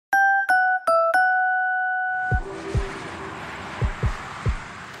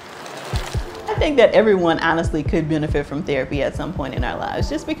think that everyone honestly could benefit from therapy at some point in our lives,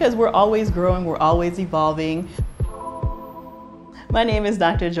 just because we're always growing, we're always evolving. My name is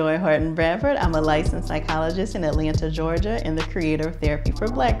Dr. Joy Harden Bradford. I'm a licensed psychologist in Atlanta, Georgia, and the creator of Therapy for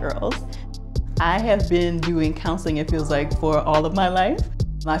Black Girls. I have been doing counseling, it feels like, for all of my life.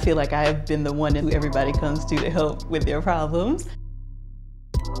 I feel like I have been the one who everybody comes to help with their problems.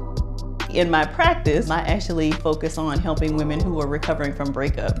 In my practice, I actually focus on helping women who are recovering from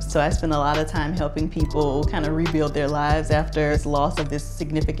breakups. So I spend a lot of time helping people kind of rebuild their lives after this loss of this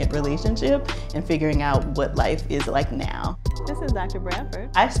significant relationship and figuring out what life is like now. This is Dr. Bradford.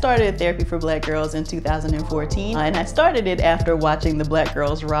 I started Therapy for Black Girls in 2014, and I started it after watching the Black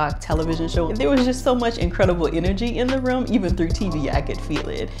Girls Rock television show. There was just so much incredible energy in the room. Even through TV, I could feel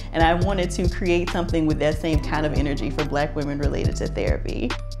it. And I wanted to create something with that same kind of energy for Black women related to therapy.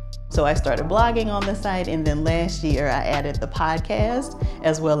 So I started blogging on the site, and then last year I added the podcast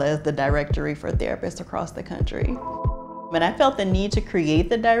as well as the directory for therapists across the country. And I felt the need to create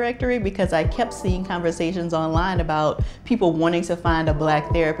the directory because I kept seeing conversations online about people wanting to find a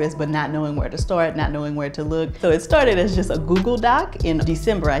Black therapist but not knowing where to start, not knowing where to look. So it started as just a Google Doc in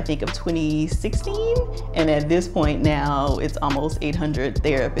December, I think, of 2016. And at this point now, it's almost 800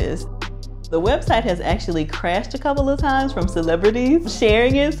 therapists. The website has actually crashed a couple of times from celebrities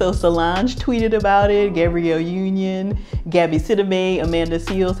sharing it. So Solange tweeted about it, Gabrielle Union, Gabby Sidibe, Amanda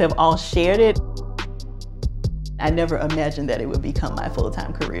Seales have all shared it. I never imagined that it would become my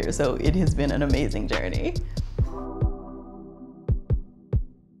full-time career, so it has been an amazing journey.